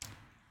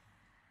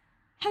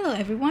Hello,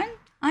 everyone.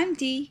 I'm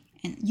Dee,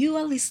 and you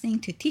are listening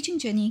to Teaching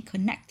Journey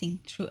Connecting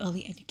Through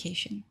Early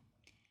Education.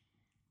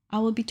 I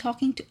will be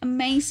talking to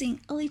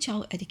amazing early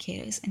childhood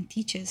educators and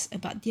teachers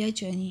about their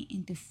journey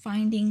into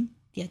finding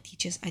their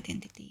teacher's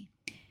identity.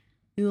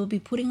 We will be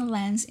putting a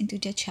lens into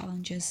their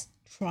challenges,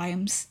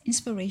 triumphs,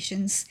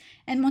 inspirations,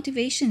 and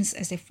motivations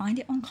as they find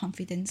their own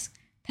confidence,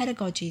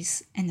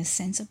 pedagogies, and a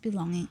sense of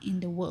belonging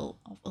in the world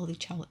of early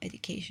childhood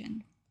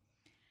education.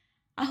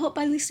 I hope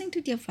by listening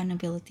to their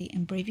vulnerability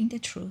and braving the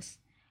truth,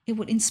 it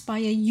would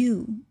inspire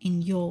you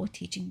in your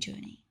teaching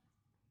journey.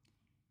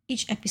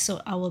 Each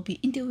episode, I will be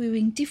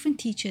interviewing different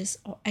teachers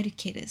or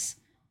educators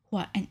who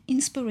are an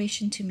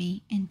inspiration to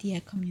me and their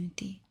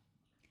community.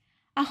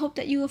 I hope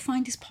that you will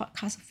find this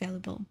podcast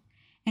valuable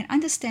and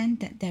understand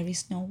that there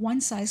is no one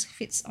size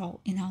fits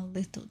all in our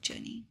little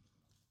journey.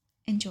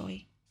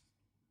 Enjoy.